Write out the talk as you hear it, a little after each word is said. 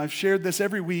I've shared this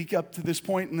every week up to this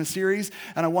point in the series,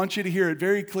 and I want you to hear it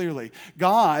very clearly.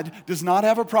 God does not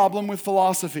have a problem with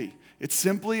philosophy. It's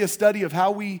simply a study of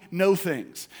how we know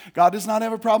things. God does not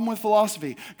have a problem with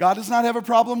philosophy. God does not have a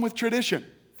problem with tradition.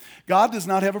 God does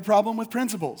not have a problem with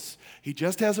principles. He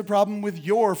just has a problem with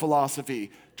your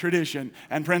philosophy, tradition,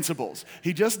 and principles.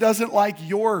 He just doesn't like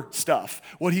your stuff.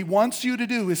 What he wants you to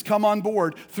do is come on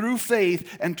board through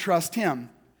faith and trust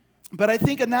him. But I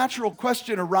think a natural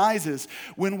question arises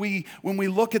when we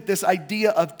look at this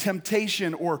idea of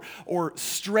temptation or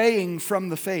straying from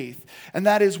the faith. And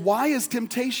that is, why is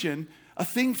temptation a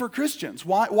thing for Christians?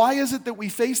 Why is it that we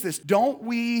face this? Don't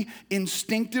we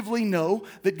instinctively know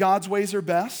that God's ways are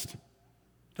best?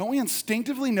 Don't we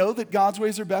instinctively know that God's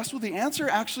ways are best? Well, the answer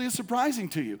actually is surprising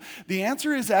to you. The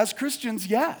answer is, as Christians,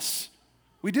 yes.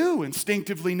 We do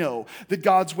instinctively know that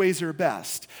God's ways are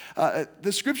best.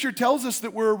 The scripture tells us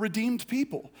that we're a redeemed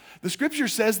people. The scripture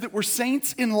says that we're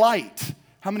saints in light.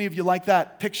 How many of you like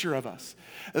that picture of us?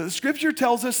 The scripture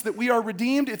tells us that we are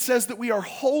redeemed. It says that we are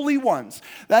holy ones.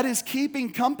 That is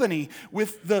keeping company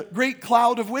with the great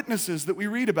cloud of witnesses that we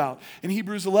read about in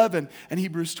Hebrews 11 and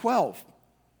Hebrews 12.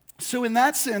 So in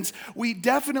that sense, we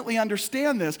definitely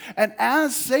understand this. And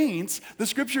as saints, the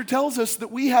scripture tells us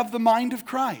that we have the mind of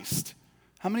Christ.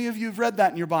 How many of you have read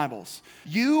that in your Bibles?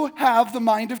 You have the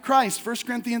mind of Christ, 1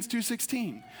 Corinthians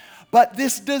 2:16. But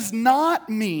this does not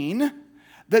mean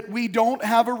that we don't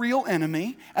have a real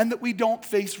enemy and that we don't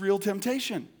face real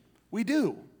temptation. We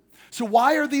do. So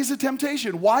why are these a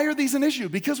temptation? Why are these an issue?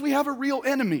 Because we have a real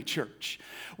enemy, church.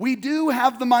 We do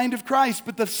have the mind of Christ,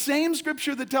 but the same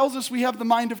scripture that tells us we have the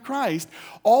mind of Christ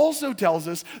also tells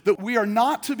us that we are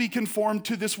not to be conformed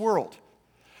to this world.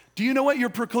 Do you know what your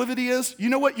proclivity is? You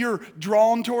know what you're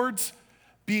drawn towards?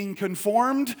 Being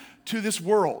conformed to this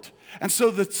world. And so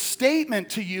the statement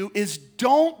to you is,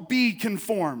 don't be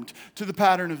conformed to the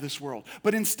pattern of this world.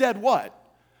 But instead what?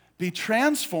 Be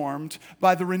transformed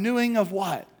by the renewing of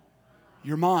what?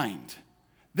 Your mind.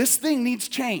 This thing needs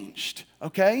changed,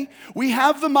 okay? We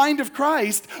have the mind of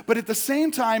Christ, but at the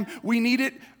same time, we need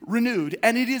it renewed.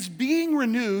 And it is being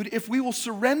renewed if we will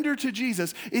surrender to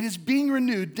Jesus. It is being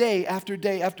renewed day after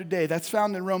day after day. That's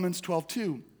found in Romans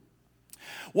 12:2.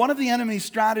 One of the enemy's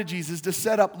strategies is to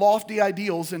set up lofty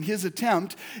ideals, and his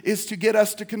attempt is to get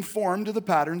us to conform to the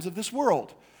patterns of this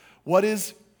world. What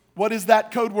is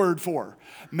that code word for?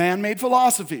 Man-made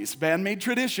philosophies, man-made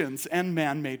traditions, and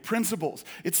man-made principles.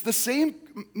 It's the same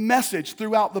message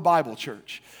throughout the Bible,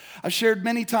 church. I've shared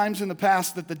many times in the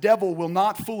past that the devil will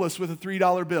not fool us with a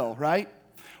 $3 bill, right?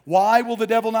 Why will the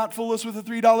devil not fool us with a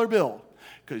 $3 bill?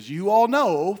 Because you all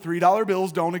know $3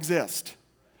 bills don't exist.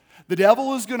 The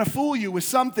devil is going to fool you with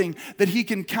something that he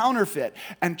can counterfeit.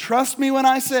 And trust me when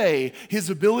I say his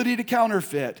ability to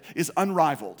counterfeit is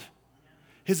unrivaled.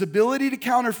 His ability to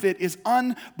counterfeit is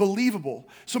unbelievable.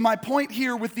 So my point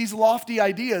here with these lofty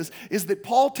ideas is that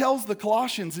Paul tells the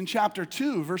Colossians in chapter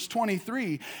 2, verse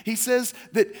 23, he says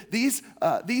that these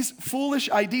foolish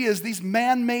ideas, these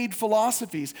man-made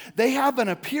philosophies, they have an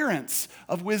appearance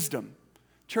of wisdom.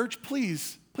 Church,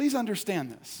 please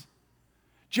understand this.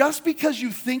 Just because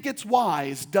you think it's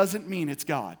wise doesn't mean it's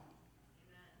God.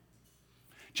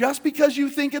 Just because you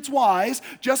think it's wise,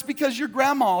 just because your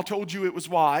grandma told you it was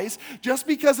wise, just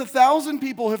because 1,000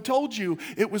 people have told you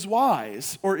it was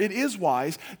wise or it is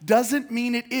wise, doesn't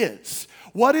mean it is.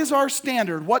 What is our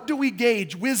standard? What do we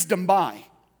gauge wisdom by?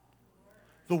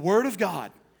 The Word of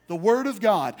God. The Word of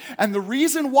God. And the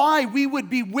reason why we would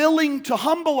be willing to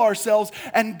humble ourselves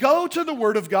and go to the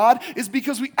Word of God is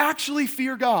because we actually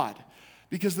fear God.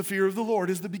 Because the fear of the Lord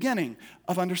is the beginning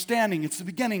of understanding. It's the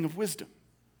beginning of wisdom.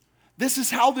 This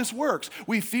is how this works.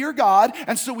 We fear God,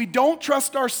 and so we don't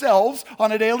trust ourselves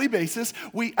on a daily basis.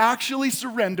 We actually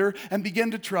surrender and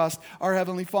begin to trust our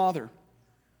Heavenly Father.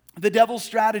 The devil's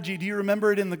strategy, do you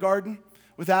remember it in the garden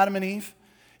with Adam and Eve?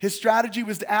 His strategy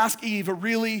was to ask Eve a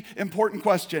really important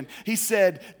question. He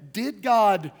said, did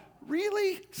God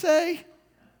really say?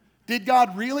 Did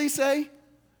God really say?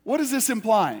 What is this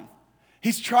implying?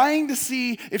 He's trying to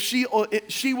see if she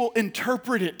will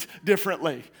interpret it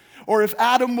differently. Or if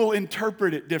Adam will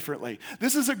interpret it differently.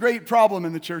 This is a great problem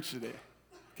in the church today,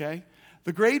 okay?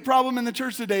 The great problem in the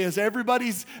church today is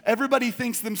everybody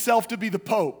thinks themselves to be the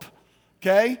Pope,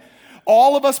 okay?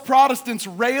 All of us Protestants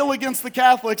rail against the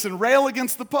Catholics and rail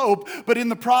against the Pope, but in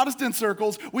the Protestant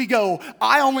circles, we go,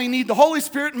 I only need the Holy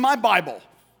Spirit in my Bible.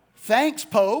 Thanks,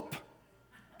 Pope.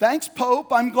 Thanks,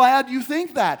 Pope. I'm glad you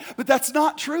think that. But that's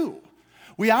not true.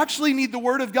 We actually need the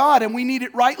Word of God, and we need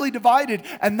it rightly divided.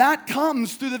 And that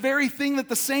comes through the very thing that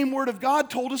the same Word of God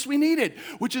told us we needed,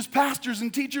 which is pastors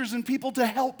and teachers and people to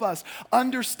help us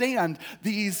understand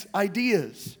these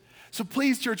ideas. So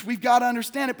please, church, we've got to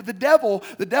understand it. But the devil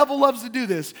loves to do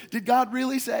this. Did God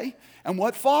really say? And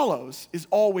what follows is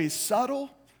always subtle,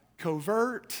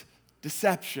 covert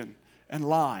deception and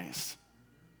lies.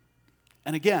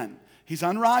 And again, he's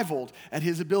unrivaled at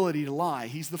his ability to lie.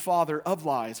 He's the father of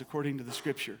lies, according to the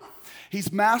scripture.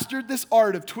 He's mastered this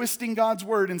art of twisting God's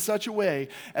word in such a way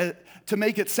to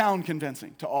make it sound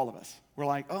convincing to all of us. We're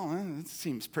like, oh, that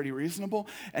seems pretty reasonable.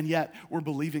 And yet, we're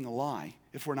believing a lie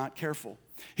if we're not careful.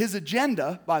 His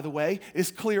agenda, by the way,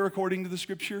 is clear according to the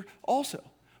scripture also.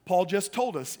 Paul just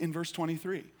told us in verse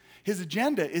 23. His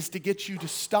agenda is to get you to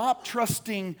stop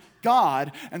trusting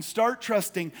God and start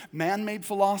trusting man-made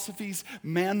philosophies,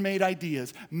 man-made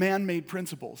ideas, man-made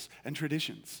principles and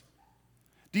traditions.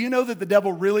 Do you know that the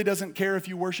devil really doesn't care if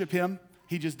you worship him?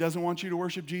 He just doesn't want you to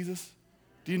worship Jesus?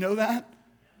 Do you know that?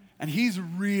 And he's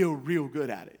real good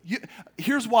at it.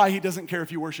 Here's why he doesn't care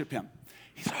if you worship him.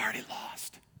 He's already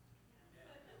lost.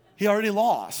 He already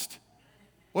lost.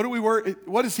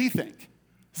 What does he think?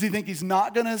 Does he think he's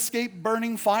not going to escape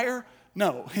burning fire?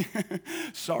 No.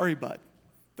 Sorry, bud.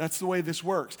 That's the way this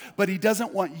works. But he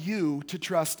doesn't want you to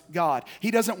trust God.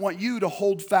 He doesn't want you to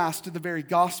hold fast to the very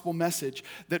gospel message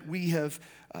that we have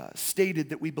stated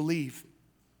that we believe.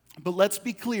 But let's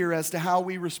be clear as to how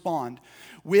we respond.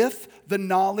 With the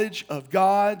knowledge of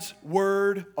God's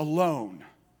word alone.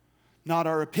 Not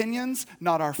our opinions,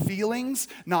 not our feelings,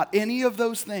 not any of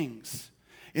those things.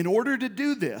 In order to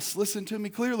do this, listen to me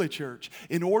clearly, church.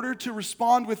 In order to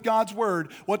respond with God's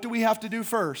word, what do we have to do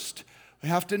first? We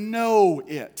have to know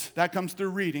it. That comes through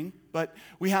reading, but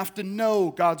we have to know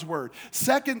God's word.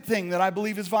 Second thing that I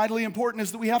believe is vitally important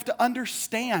is that we have to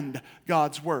understand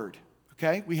God's word.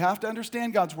 Okay? We have to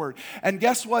understand God's word. And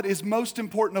guess what is most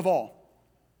important of all?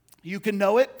 You can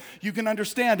know it, you can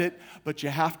understand it, but you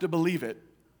have to believe it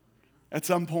at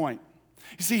some point.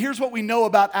 You see, here's what we know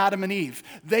about Adam and Eve.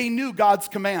 They knew God's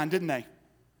command, didn't they?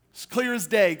 It's clear as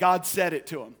day, God said it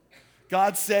to them.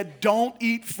 God said, don't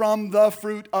eat from the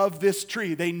fruit of this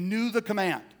tree. They knew the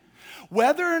command.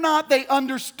 Whether or not they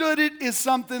understood it is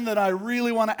something that I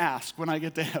really want to ask when I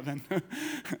get to heaven.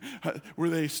 Were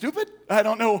they stupid? I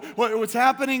don't know what's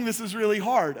happening. This is really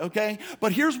hard, okay?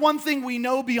 But here's one thing we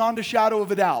know beyond a shadow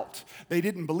of a doubt. They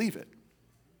didn't believe it.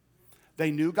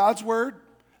 They knew God's word.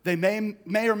 They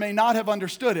may or may not have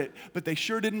understood it, but they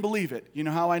sure didn't believe it. You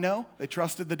know how I know? They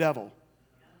trusted the devil.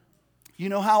 You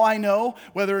know how I know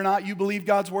whether or not you believe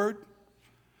God's word?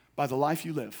 By the life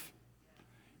you live.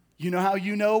 You know how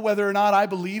you know whether or not I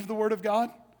believe the word of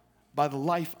God? By the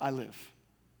life I live.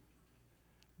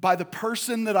 By the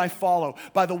person that I follow.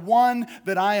 By the one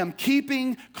that I am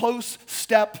keeping close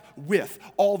step with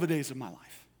all the days of my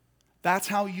life. That's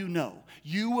how you know.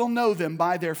 You will know them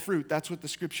by their fruit. That's what the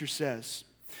scripture says.